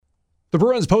The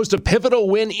Bruins post a pivotal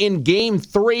win in Game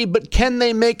 3, but can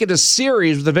they make it a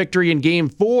series with a victory in Game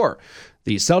 4?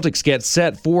 The Celtics get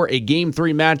set for a Game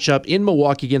 3 matchup in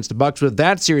Milwaukee against the Bucks, with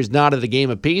that series not at a game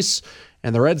apiece,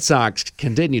 and the Red Sox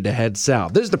continue to head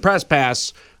south. This is the Press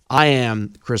Pass. I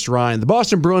am Chris Ryan. The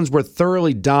Boston Bruins were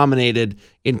thoroughly dominated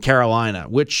in Carolina,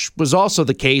 which was also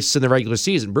the case in the regular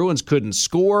season. Bruins couldn't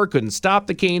score, couldn't stop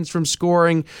the Canes from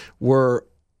scoring, were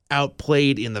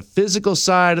outplayed in the physical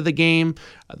side of the game.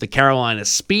 The Carolina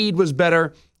speed was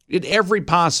better. In every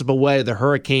possible way, the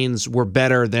Hurricanes were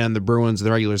better than the Bruins in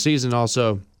the regular season,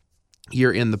 also here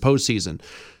in the postseason.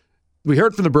 We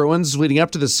heard from the Bruins leading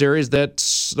up to the series that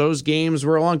those games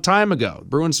were a long time ago.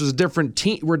 Bruins was a different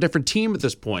team. We're a different team at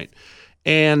this point.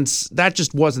 And that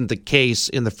just wasn't the case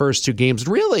in the first two games.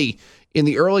 Really, in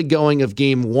the early going of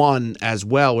Game 1 as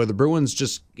well, where the Bruins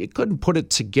just couldn't put it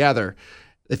together.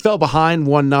 They fell behind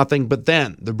 1-0, but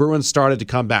then the Bruins started to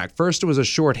come back. First, it was a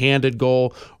shorthanded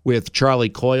goal with Charlie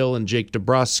Coyle and Jake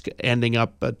DeBrusk ending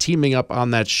up teaming up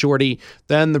on that shorty.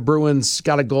 Then the Bruins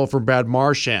got a goal from Brad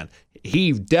Marchand.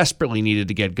 He desperately needed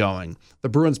to get going. The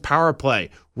Bruins power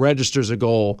play registers a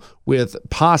goal with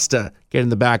Pasta getting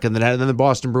the back of the net, and then the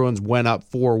Boston Bruins went up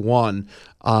 4-1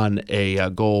 on a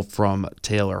goal from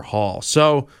Taylor Hall.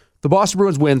 So the Boston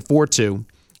Bruins win 4-2,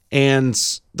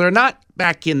 and they're not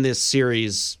back in this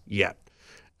series yet.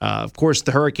 Of course,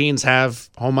 the Hurricanes have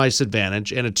home ice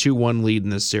advantage and a 2-1 lead in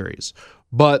this series.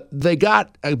 But they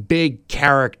got a big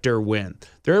character win.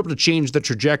 They're able to change the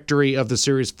trajectory of the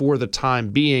series for the time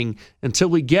being until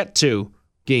we get to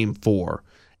Game 4.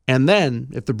 And then,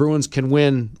 if the Bruins can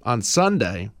win on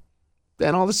Sunday,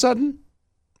 then all of a sudden,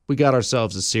 we got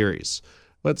ourselves a series.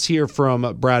 Let's hear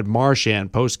from Brad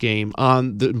Marchand post-game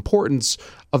on the importance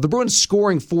of the Bruins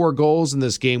scoring 4 goals in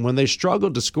this game when they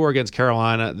struggled to score against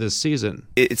Carolina this season.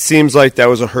 It seems like that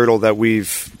was a hurdle that we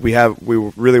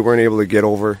really weren't able to get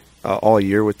over all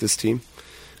year with this team.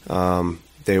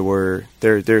 They're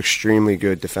extremely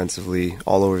good defensively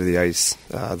all over the ice.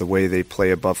 The way they play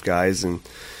above guys and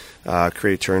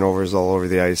create turnovers all over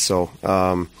the ice. So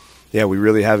we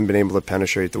really haven't been able to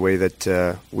penetrate the way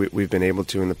that we've been able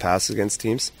to in the past against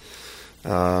teams.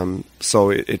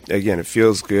 So it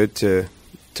feels good to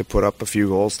put up a few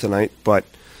goals tonight, but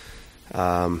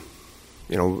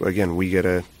again, we got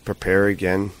to prepare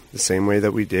again the same way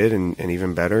that we did and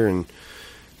even better and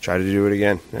try to do it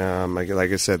again. Like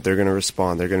I said, they're going to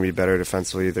respond. They're going to be better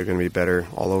defensively. They're going to be better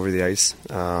all over the ice,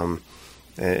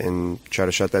 and try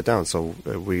to shut that down. So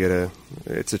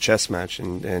it's a chess match,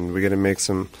 and we got to make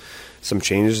some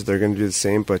changes. They're going to do the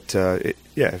same. But it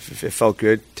felt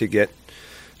good to get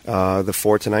the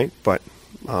 4 tonight. But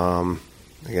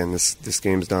again, this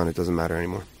game's done. It doesn't matter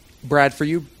anymore. Brad, for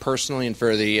you personally and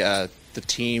for the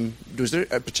team, was there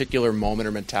a particular moment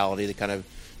or mentality that kind of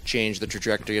changed the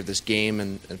trajectory of this game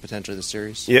and potentially the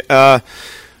series? Well,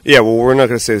 we're not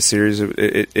going to say the series.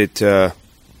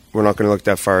 We're not going to look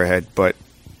that far ahead. But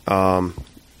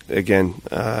again,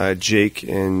 Jake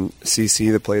and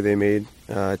CC, the play they made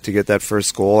to get that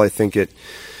first goal, I think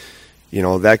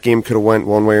that game could have went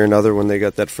one way or another when they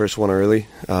got that first one early.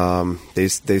 They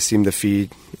seem to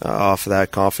feed off of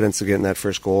that confidence of getting that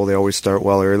first goal. They always start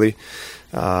well early,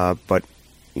 but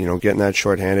getting that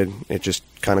shorthanded, it just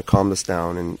kind of calmed us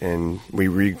down, and we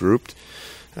regrouped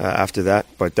after that.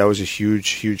 But that was a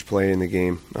huge play in the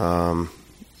game,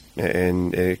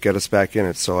 and it got us back in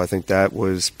it. So I think that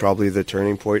was probably the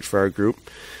turning point for our group.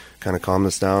 Kind of calmed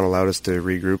us down, allowed us to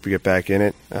regroup, get back in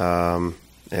it,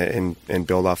 and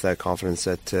build off that confidence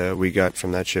that we got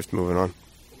from that shift moving on.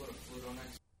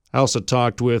 I also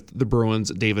talked with the Bruins'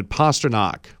 David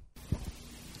Pastrnak.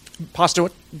 Pasta,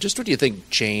 what do you think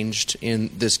changed in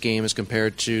this game as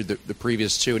compared to the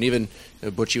previous two? And even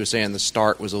Butchie was saying the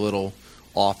start was a little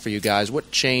off for you guys.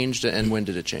 What changed, and when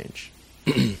did it change?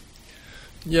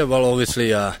 Yeah, well,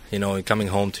 obviously, coming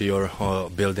home to your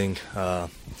building,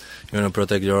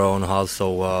 protect your own house.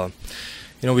 So,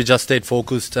 we just stayed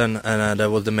focused, and that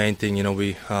was the main thing.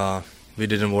 We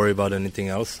didn't worry about anything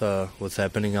else. What's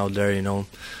happening out there?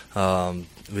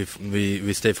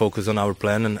 We stay focused on our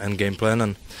plan and game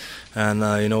plan,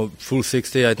 and full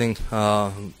 60. I think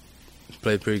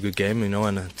played a pretty good game.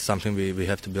 And it's something we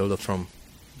have to build up from.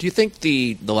 Do you think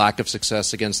the lack of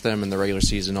success against them in the regular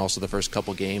season, also the first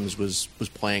couple games, was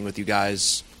playing with you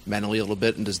guys mentally a little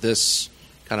bit? And does this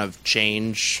kind of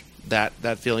change that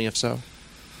feeling, if so?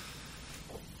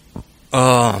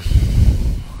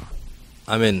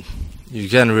 You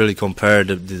can't really compare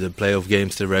the playoff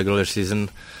games to the regular season.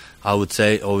 I would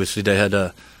say, obviously, they had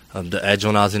the edge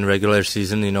on us in regular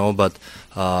season, but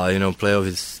playoff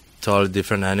is totally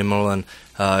different animal. And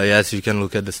yes, you can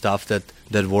look at the stuff that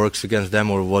works against them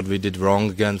or what we did wrong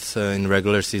against in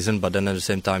regular season. But then at the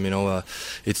same time,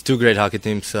 it's two great hockey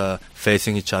teams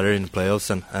facing each other in the playoffs,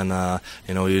 and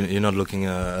you're not looking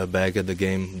back at the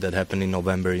game that happened in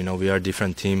November. We are a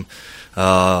different team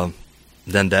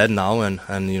than that now, and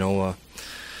we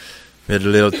had a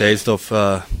little taste of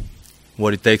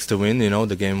what it takes to win,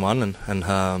 the game one,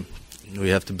 and we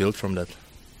have to build from that.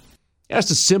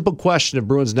 Asked a simple question of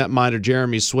Bruins netminder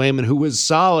Jeremy Swayman, who was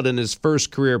solid in his first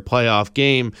career playoff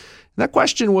game. And that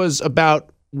question was about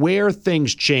where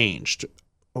things changed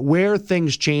in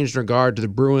regard to the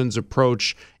Bruins'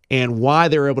 approach and why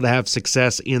they were able to have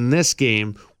success in this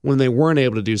game when they weren't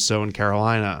able to do so in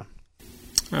Carolina.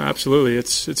 Absolutely,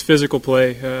 it's physical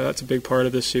play. That's a big part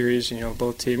of this series.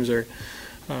 Both teams are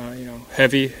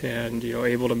heavy and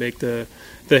able to make the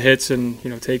hits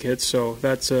and take hits. So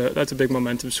that's a big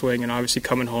momentum swing. And obviously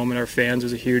coming home and our fans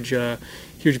is a huge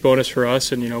bonus for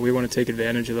us. And we want to take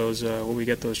advantage of those when we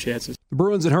get those chances. The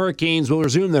Bruins and Hurricanes will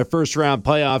resume their first-round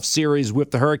playoff series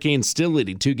with the Hurricanes still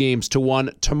leading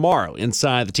 2-1 tomorrow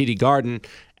inside the TD Garden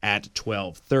at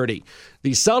 12:30.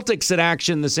 The Celtics in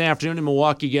action this afternoon in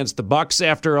Milwaukee against the Bucks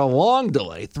after a long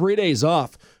delay, 3 days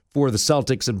off for the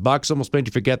Celtics and Bucks. Almost made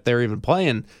you forget they're even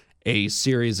playing a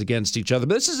series against each other.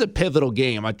 But this is a pivotal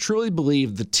game. I truly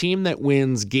believe the team that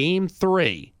wins Game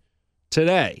 3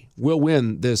 today will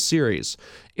win this series.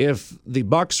 If the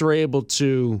Bucks are able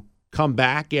to come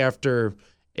back after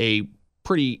the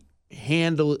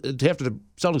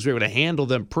Celtics were able to handle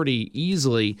them pretty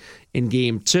easily in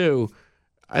Game 2,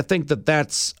 I think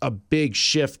that's a big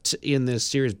shift in this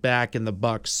series back in the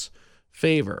Bucks'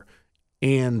 favor.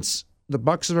 And the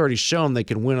Bucks have already shown they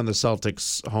can win on the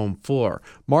Celtics' home floor.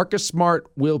 Marcus Smart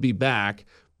will be back,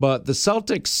 but the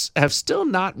Celtics have still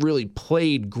not really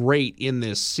played great in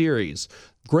this series.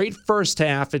 Great first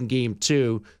half in Game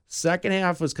 2. Second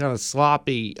half was kind of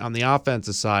sloppy on the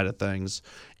offensive side of things.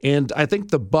 And I think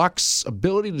the Bucks'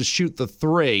 ability to shoot the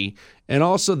three and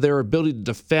also their ability to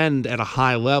defend at a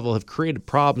high level have created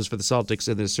problems for the Celtics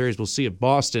in this series. We'll see if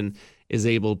Boston is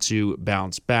able to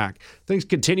bounce back. Things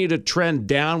continue to trend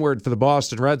downward for the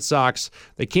Boston Red Sox.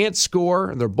 They can't score,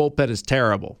 and their bullpen is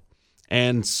terrible.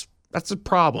 And that's a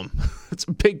problem. It's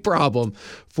a big problem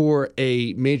for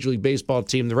a Major League Baseball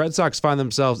team. The Red Sox find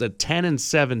themselves at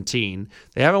 10-17.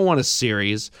 They haven't won a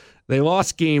series. They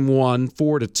lost Game 1,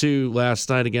 4-2 last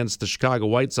night against the Chicago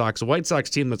White Sox, a White Sox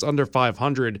team that's under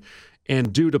 500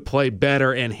 and due to play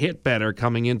better and hit better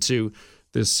coming into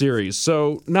this series.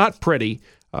 So not pretty.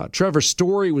 Trevor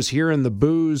Story was hearing the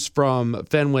boos from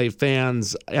Fenway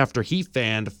fans after he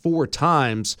fanned 4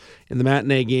 times in the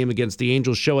matinee game against the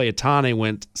Angels. Shohei Ohtani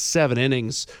went 7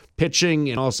 innings pitching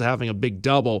and also having a big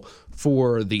double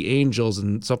for the Angels,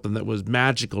 and something that was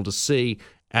magical to see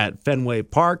at Fenway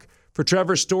Park. For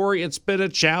Trevor Story, it's been a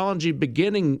challenging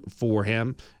beginning for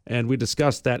him, and we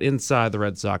discussed that inside the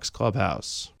Red Sox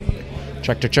clubhouse.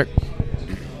 Check.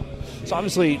 So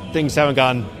obviously things haven't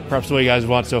gone perhaps the way you guys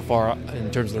want so far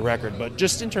in terms of the record, but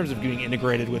just in terms of getting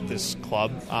integrated with this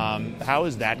club, how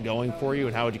is that going for you,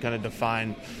 and how would you kind of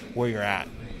define where you're at?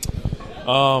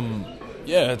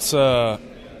 It's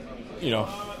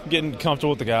getting comfortable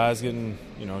with the guys, getting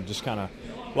just kind of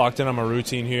locked in on my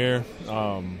routine here.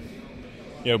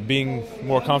 Being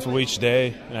more comfortable each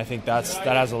day, and I think that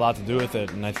has a lot to do with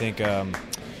it. And I think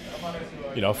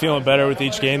feeling better with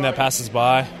each game that passes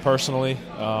by personally.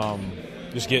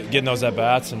 Just getting those at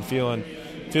bats and feeling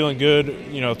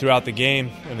good, throughout the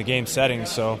game and the game setting.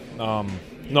 So,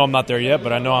 no, I'm not there yet,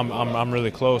 but I know I'm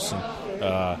really close, and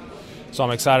so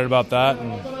I'm excited about that.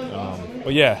 And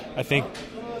but yeah, I think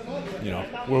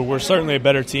we're certainly a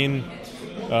better team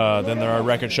than our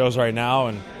record shows right now,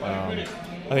 and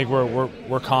I think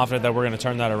we're confident that we're going to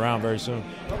turn that around very soon.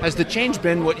 Has the change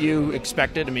been what you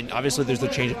expected? I mean, obviously there's the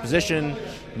change of position,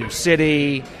 new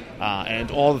city, and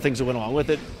all the things that went along with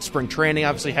it. Spring training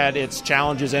obviously had its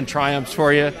challenges and triumphs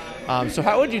for you. So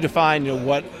how would you define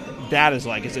what that is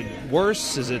like? Is it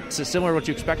worse? Is it similar to what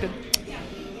you expected?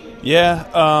 Yeah,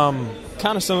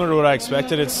 kind of similar to what I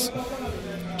expected.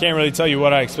 Can't really tell you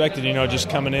what I expected, just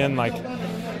coming in, like,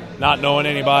 not knowing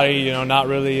anybody, not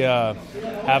really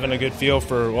having a good feel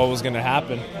for what was going to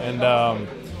happen. And,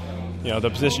 the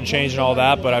position change and all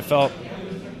that, but I felt,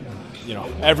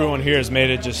 everyone here has made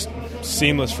it just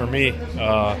seamless for me.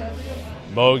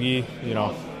 Bogey,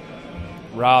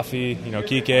 Rafi,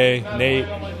 Kike, Nate,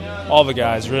 all the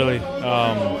guys really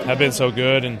have been so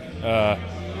good and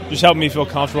just helped me feel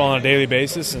comfortable on a daily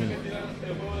basis. And,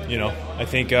 I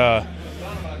think,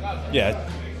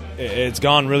 it's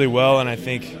gone really well, and I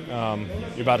think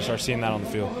you're about to start seeing that on the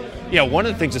field. Yeah, one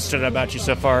of the things that stood out about you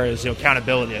so far is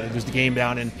accountability. I think there's the game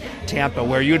down in Tampa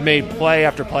where you had made play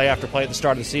after play after play at the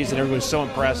start of the season. Everybody was so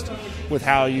impressed with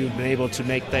how you've been able to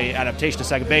make the adaptation to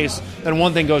second base. Then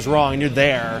one thing goes wrong and you're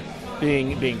there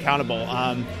being accountable.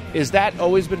 Is that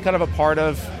always been kind of a part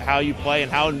of how you play,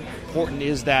 and how important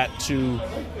is that to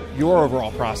your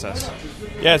overall process?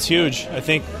 Yeah, it's huge. I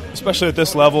think, especially at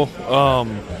this level, I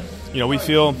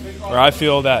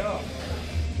feel that,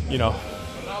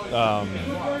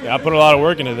 I put a lot of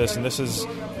work into this, and this is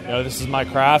my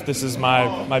craft. This is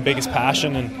my biggest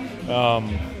passion,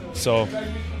 and so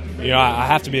I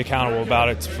have to be accountable about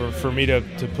it for me to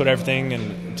put everything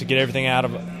and to get everything out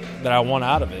of that I want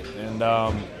out of it. And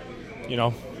a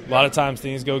lot of times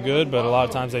things go good, but a lot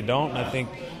of times they don't. And I think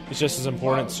it's just as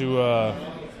important to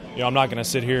I'm not going to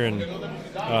sit here and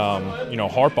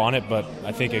harp on it, but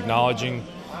I think acknowledging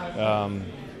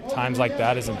times like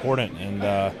that is important,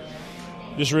 and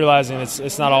just realizing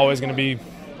it's not always going to be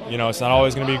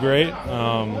great,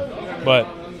 but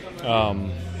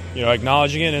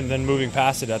acknowledging it and then moving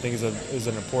past it, I think is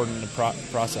an important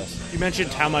process. You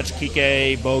mentioned how much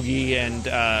Kike, Bogey, and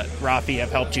Rafi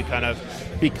have helped you kind of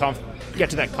get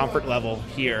to that comfort level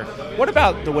here. What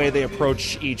about the way they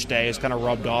approach each day has kind of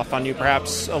rubbed off on you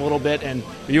perhaps a little bit? And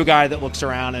are you a guy that looks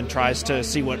around and tries to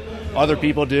see what other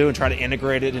people do and try to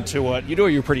integrate it into what you do, or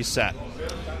you're pretty set?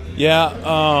 Yeah,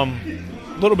 a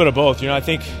little bit of both. I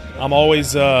think I'm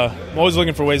always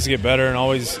looking for ways to get better and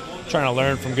always trying to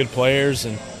learn from good players,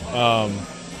 and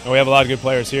we have a lot of good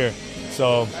players here,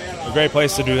 so a great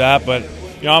place to do that. But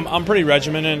I'm pretty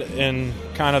regimented in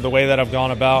kind of the way that I've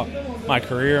gone about my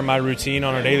career and my routine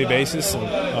on a daily basis,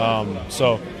 and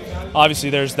so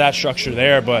obviously there's that structure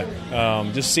there. But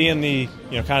just seeing the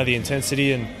kind of the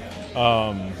intensity and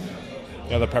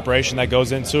the preparation that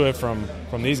goes into it from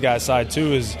these guys' side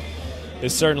too is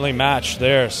certainly matched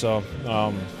there. So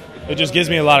it just gives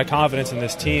me a lot of confidence in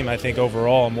this team, I think,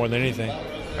 overall, more than anything.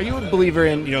 Are you a believer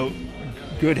in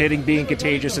good hitting being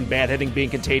contagious and bad hitting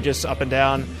being contagious up and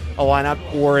down a lineup,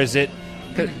 or is it,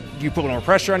 do you put more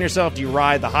pressure on yourself? Do you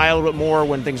ride the high a little bit more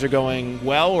when things are going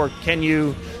well, or can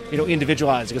you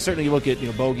individualize? Because certainly you look at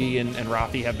Bogey and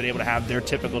Rafi have been able to have their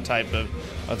typical type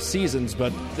of seasons,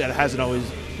 but that hasn't always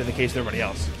been the case with everybody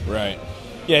else. Right.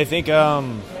 Yeah, I think we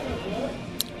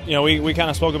kind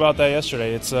of spoke about that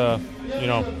yesterday. It's to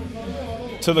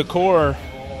the core,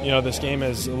 this game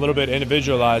is a little bit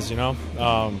individualized.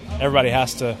 Everybody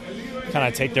has to kind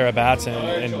of take their at-bats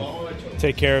and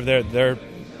take care of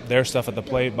their stuff at the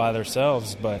plate by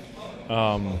themselves. But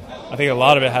I think a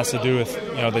lot of it has to do with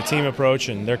the team approach,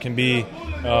 and there can be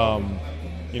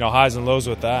highs and lows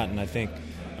with that. And I think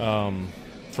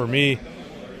for me,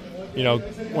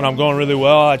 when I'm going really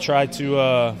well, I try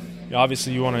to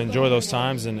obviously you want to enjoy those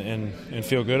times and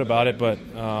feel good about it, but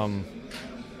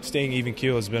staying even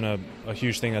keel has been a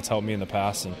huge thing that's helped me in the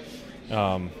past. And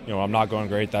I'm not going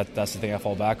great. That's the thing I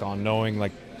fall back on, knowing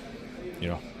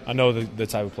I know the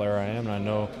type of player I am, and I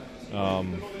know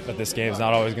that this game is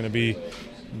not always going to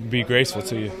be graceful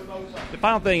to you. The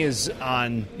final thing is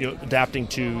on adapting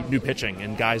to new pitching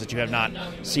and guys that you have not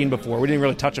seen before. We didn't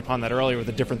really touch upon that earlier with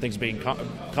the different things being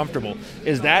comfortable.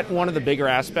 Is that one of the bigger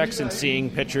aspects in seeing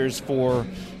pitchers for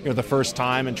the first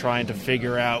time and trying to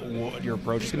figure out what your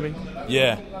approach is going to be?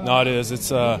 Yeah, no, it is. It's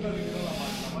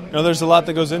there's a lot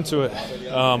that goes into it,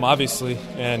 obviously,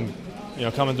 and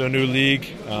coming to a new league.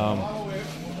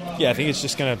 I think it's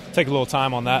just going to take a little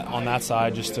time on that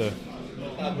side just to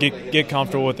get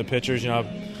comfortable with the pitchers. How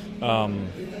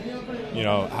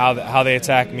they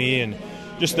attack me and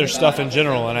just their stuff in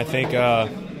general. And I think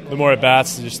the more at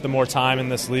bats, just the more time in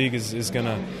this league is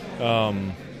gonna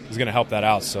help that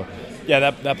out. So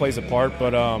that plays a part.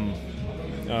 But I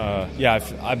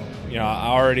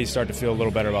already start to feel a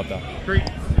little better about that. Great,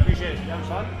 appreciate it. That was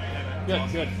fun.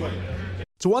 Good.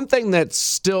 So one thing that's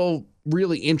still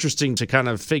really interesting to kind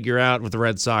of figure out with the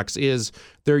Red Sox is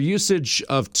their usage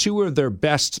of two of their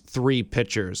best three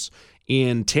pitchers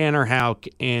in Tanner Houck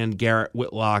and Garrett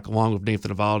Whitlock, along with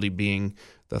Nathan Eovaldi being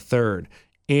the third.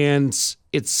 And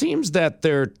it seems that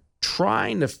they're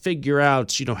trying to figure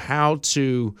out, how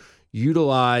to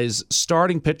utilize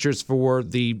starting pitchers for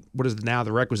what is now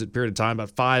the requisite period of time,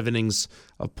 about 5 innings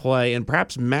of play, and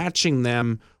perhaps matching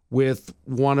them with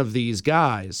one of these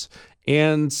guys.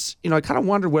 And, I kind of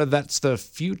wondered whether that's the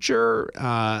future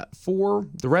for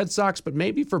the Red Sox, but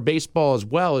maybe for baseball as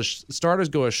well, as starters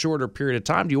go a shorter period of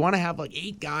time. Do you want to have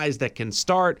 8 guys that can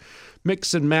start,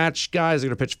 mix and match guys that are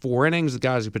going to pitch 4 innings, the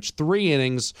guys who pitch 3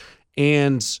 innings,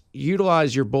 and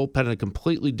utilize your bullpen in a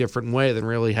completely different way than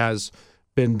really has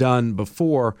been done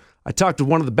before. I talked to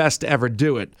one of the best to ever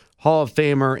do it, Hall of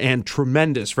Famer and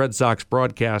tremendous Red Sox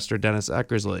broadcaster Dennis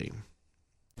Eckersley.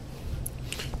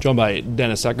 Joined by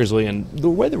Dennis Eckersley, and the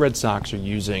way the Red Sox are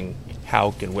using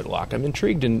Houck and Whitlock, I'm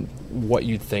intrigued in what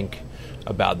you think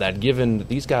about that, given that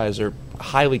these guys are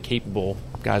highly capable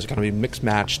guys, are going to be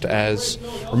mismatched as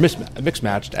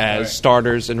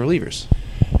starters and relievers.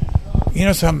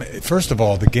 First of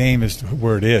all, the game is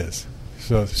where it is.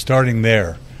 So starting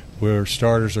there, where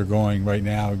starters are going right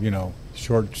now,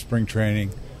 short spring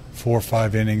training, 4 or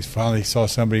 5 innings. Finally saw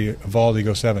somebody, Eovaldi,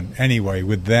 go 7. Anyway,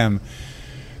 with them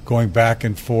going back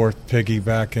and forth,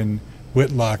 piggyback and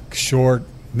Whitlock, short,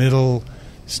 middle,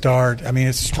 start. I mean,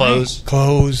 it's strange.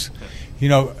 Close.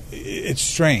 It's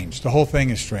strange. The whole thing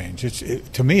is strange.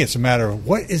 To me, it's a matter of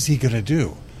what is he going to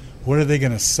do? What are they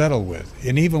going to settle with?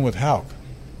 And even with Houck,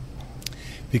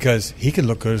 because he can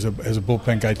look good as a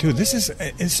bullpen guy too.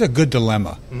 It's a good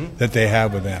dilemma that they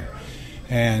have with them,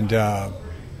 and I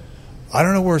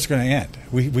don't know where it's going to end.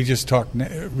 We just talked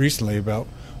recently about,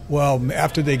 well,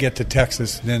 after they get to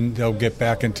Texas, then they'll get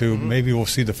back into maybe we'll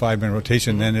see the 5-man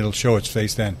rotation. Then it'll show its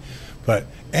face then. But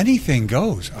anything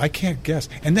goes. I can't guess.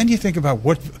 And then you think about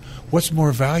what's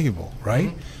more valuable,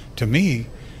 right? To me,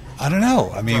 I don't know.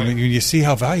 I mean, when you see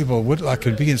how valuable Whitlock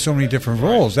could be in so many different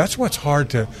roles, that's what's hard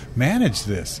to manage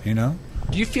this, Do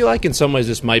you feel like in some ways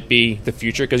this might be the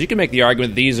future? Because you can make the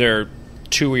argument that these are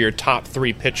 2 of your top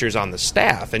 3 pitchers on the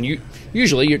staff, and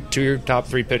usually 2 of your top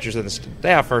 3 pitchers on the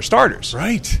staff are starters.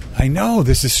 Right. I know.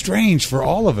 This is strange for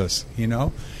all of us,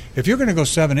 If you're going to go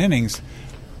 7 innings,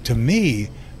 to me,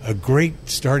 a great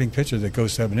starting pitcher that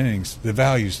goes 7 innings, the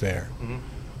value's there.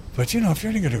 But, if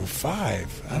you're going to go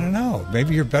 5, I don't know.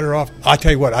 Maybe you're better off. I'll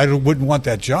tell you what, I wouldn't want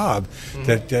that job.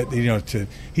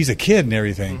 He's a kid and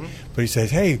everything. But he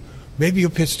says, hey, maybe you'll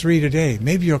pitch 3 today.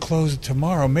 Maybe you'll close it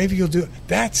tomorrow. Maybe you'll do it.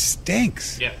 That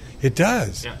stinks. Yeah. It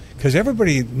does. Because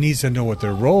everybody needs to know what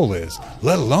their role is,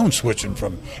 let alone switching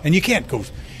from. And you can't go.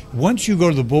 Once you go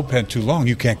to the bullpen too long,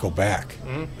 you can't go back.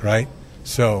 Right?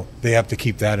 So they have to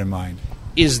keep that in mind.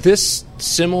 Is this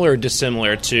similar or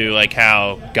dissimilar to like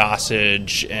how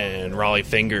Gossage and Raleigh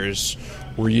Fingers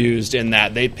were used in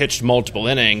that they pitched multiple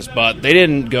innings, but they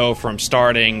didn't go from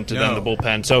starting to then the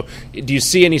bullpen? So do you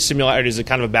see any similarities? Is it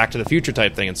kind of a Back to the Future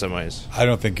type thing in some ways? I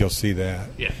don't think you'll see that.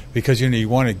 Yeah. Because, you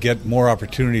want to get more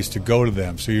opportunities to go to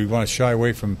them. So you want to shy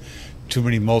away from too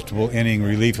many multiple inning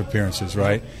relief appearances,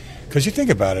 right? Because you think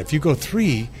about it, if you go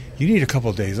 3, you need a couple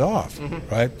of days off,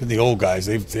 right? But the old guys,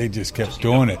 they just kept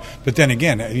doing it. But then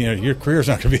again, your career's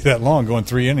not going to be that long, going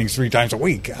 3 innings 3 times a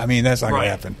week. I mean, that's not going to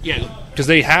happen. Yeah, because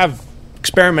they have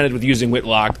experimented with using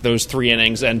Whitlock, those 3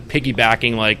 innings, and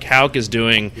piggybacking like Houck is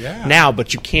doing now,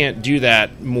 but you can't do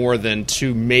that more than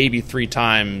 2, maybe 3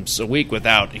 times a week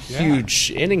without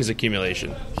huge innings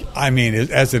accumulation. I mean,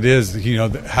 as it is,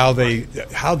 how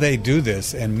they do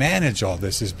this and manage all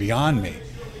this is beyond me.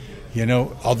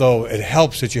 Although it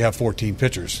helps that you have 14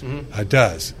 pitchers, it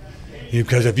does,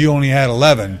 because if you only had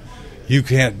 11, you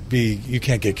can't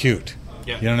get cute.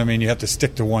 Yeah. You know what I mean? You have to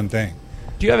stick to one thing.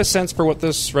 Do you have a sense for what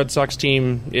this Red Sox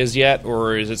team is yet,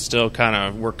 or is it still kind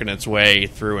of working its way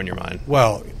through in your mind?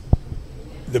 Well,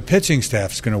 the pitching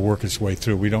staff is going to work its way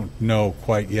through. We don't know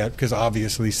quite yet because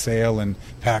obviously Sale and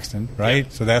Paxton, right?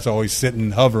 Yeah. So that's always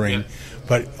sitting, hovering. Yeah.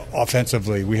 But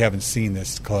offensively, we haven't seen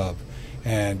this club.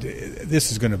 And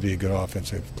this is going to be a good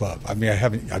offensive club. I mean,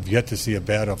 I've yet to see a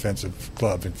bad offensive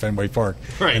club in Fenway Park,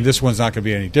 right. And this one's not going to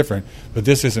be any different. But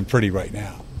this isn't pretty right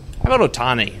now. How about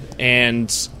Ohtani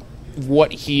and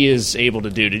what he is able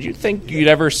to do? Did you think you'd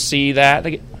ever see that?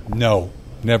 No,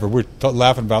 never. We were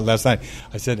laughing about it last night.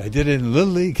 I said I did it in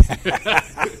Little League.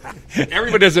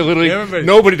 Everybody does it in Little League.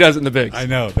 Nobody does it in the bigs. I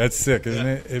know, that's sick, isn't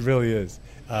it? It really is.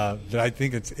 But I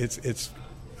think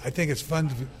it's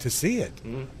fun to see it.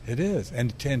 It is,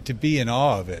 and to be in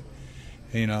awe of it.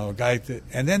 A guy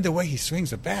and then the way he swings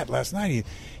the bat last night,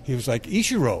 he was like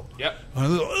Ichiro. Yep. On a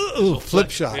little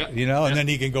flip shot, and then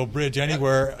he can go bridge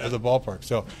anywhere at the ballpark.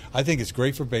 So I think it's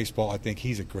great for baseball. I think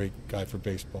he's a great guy for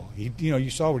baseball. You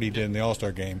saw what he did in the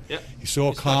All-Star game. Yep. He's so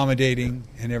accommodating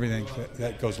and everything.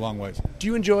 That goes a long ways. Do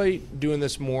you enjoy doing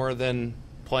this more than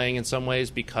playing in some ways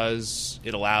because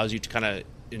it allows you to kind of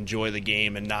enjoy the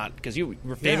game and not, because you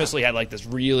famously had like this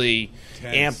really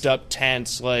amped up,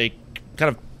 tense, like kind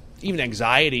of even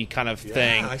anxiety kind of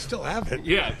thing. I still have it.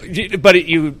 Yeah, but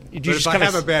you just if kind I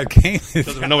have a bad game,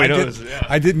 nobody knows.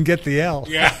 I didn't get the L.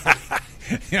 Yeah,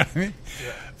 you know what I mean.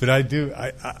 Yeah. But I do.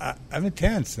 I'm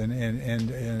intense,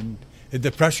 and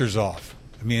the pressure's off.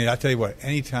 I mean, I tell you what.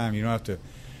 Anytime you don't have to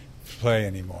play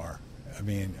anymore. I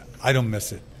mean, I don't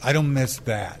miss it. I don't miss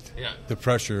that. Yeah. The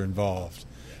pressure involved.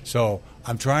 So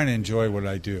I'm trying to enjoy what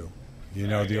I do.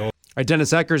 The old. All right,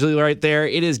 Dennis Eckersley right there.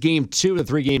 It is game 2 of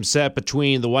the 3-game set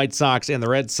between the White Sox and the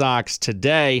Red Sox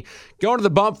today. Going to the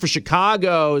bump for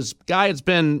Chicago's guy that's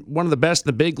been one of the best in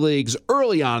the big leagues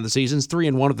early on in the season.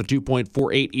 3-1 with a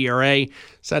 2.48 ERA.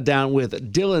 Sat down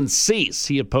with Dylan Cease.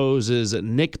 He opposes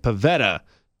Nick Pivetta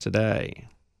today.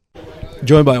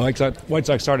 Joined by White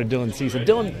Sox starter Dylan Cease.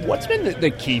 Dylan, what's been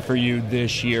the key for you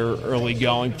this year early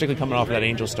going, particularly coming off of that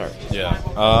Angel start? Yeah,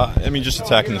 just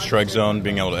attacking the strike zone,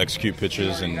 being able to execute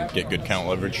pitches and get good count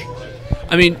leverage.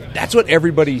 I mean, that's what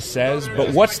everybody says,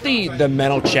 but what's the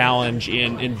mental challenge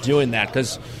in doing that?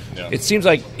 Because it seems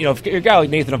like, if you're a guy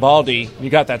like Nathan Eovaldi, you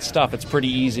got that stuff, it's pretty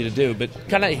easy to do, but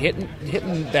kind of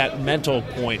hitting that mental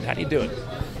point, how do you do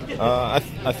it?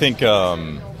 I think...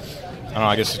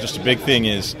 I guess just a big thing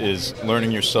is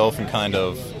learning yourself and kind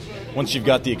of once you've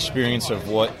got the experience of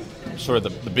what sort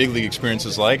of the big league experience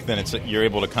is like, then you're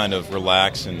able to kind of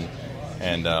relax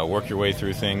and work your way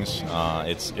through things.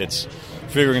 It's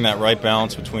figuring that right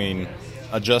balance between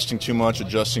adjusting too much,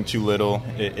 adjusting too little.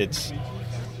 And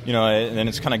then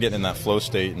it's kind of getting in that flow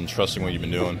state and trusting what you've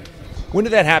been doing. When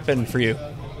did that happen for you?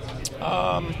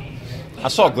 I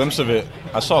saw a glimpse of it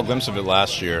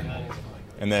last year.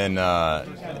 And then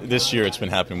this year it's been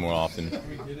happening more often.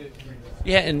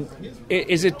 Yeah, and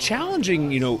is it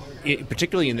challenging,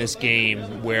 particularly in this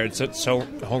game where it's so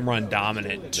home run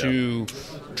dominant, to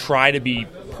try to be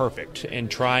perfect and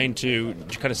trying to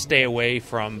kind of stay away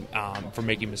from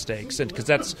making mistakes? Because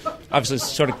that's obviously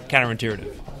sort of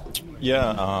counterintuitive.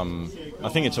 Yeah, I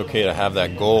think it's okay to have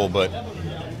that goal, but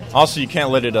also you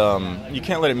can't let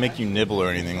it make you nibble or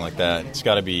anything like that. It's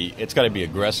got to be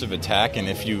aggressive attack, and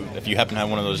if you happen to have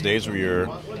one of those days where you're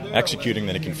executing,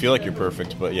 then it can feel like you're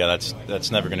perfect. But yeah,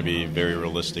 that's never going to be very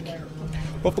realistic.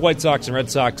 Both the White Sox and Red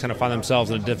Sox kind of find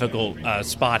themselves in a difficult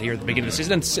spot here at the beginning of the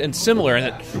season, and similar in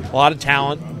that a lot of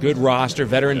talent, good roster,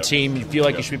 veteran team. You feel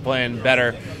like you should be playing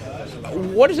better.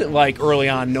 What is it like early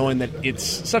on, knowing that it's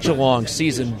such a long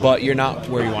season, but you're not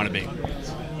where you want to be?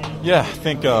 Yeah, I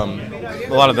think a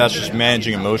lot of that's just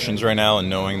managing emotions right now, and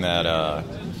knowing that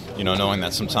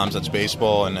sometimes that's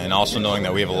baseball, and also knowing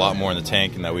that we have a lot more in the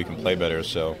tank and that we can play better.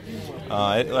 So,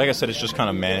 like I said, it's just kind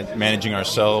of managing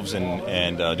ourselves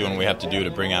and doing what we have to do to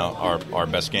bring out our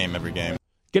best game every game.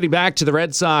 Getting back to the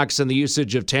Red Sox and the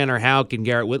usage of Tanner Houck and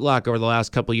Garrett Whitlock over the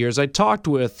last couple of years, I talked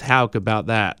with Houck about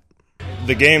that.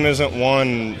 The game isn't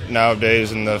won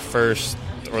nowadays in the first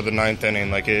or the ninth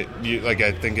inning, I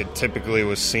think it typically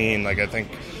was seen. I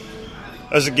think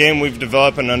as a game we've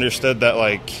developed and understood that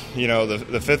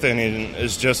the fifth inning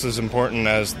is just as important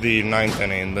as the ninth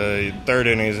inning. The third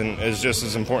inning is just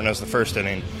as important as the first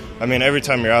inning. I mean, every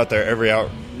time you're out there, every out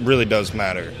really does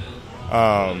matter.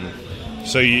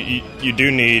 So you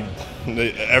do need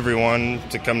everyone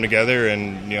to come together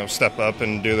and step up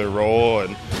and do their role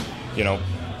and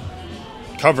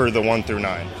cover the 1 through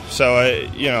 9.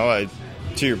 So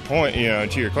to your point,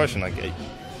 to your question,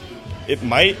 it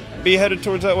might be headed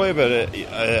towards that way, but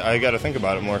I got to think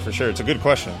about it more for sure. It's a good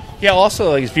question. Yeah.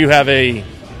 Also, if you have an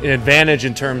advantage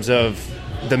in terms of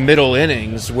the middle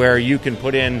innings, where you can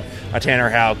put in a Tanner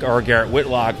Houck or a Garrett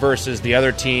Whitlock versus the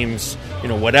other teams,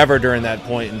 whatever during that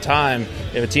point in time.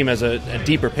 If a team has a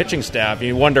deeper pitching staff,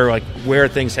 you wonder where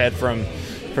things head from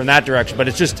that direction. But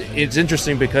it's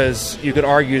interesting because you could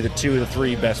argue the 2 of the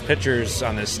 3 best pitchers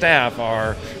on this staff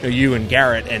are you and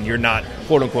Garrett, and you're not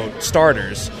quote unquote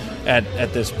starters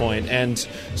at this point. And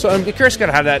so I'm curious kind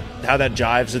of how that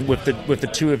jives with the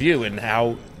 2 of you and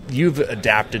how you've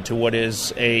adapted to what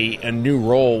is a new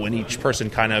role when each person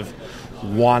kind of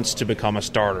wants to become a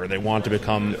starter. They want to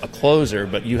become a closer,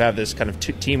 but you have this kind of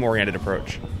team-oriented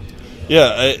approach.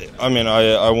 Yeah,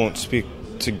 I won't speak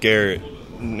to Garrett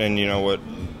and what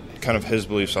kind of his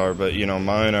beliefs are, but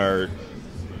mine are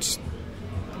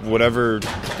whatever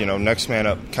next man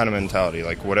up kind of mentality.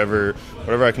 Whatever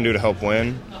I can do to help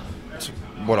win, it's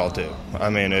what I'll do. I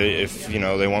mean, if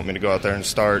they want me to go out there and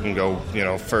start and go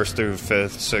first through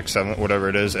 5th, 6th, 7th, whatever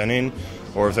it is inning,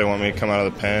 or if they want me to come out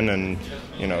of the pen and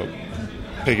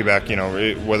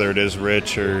piggyback whether it is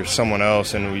Rich or someone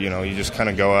else, and you just kind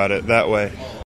of go at it that way.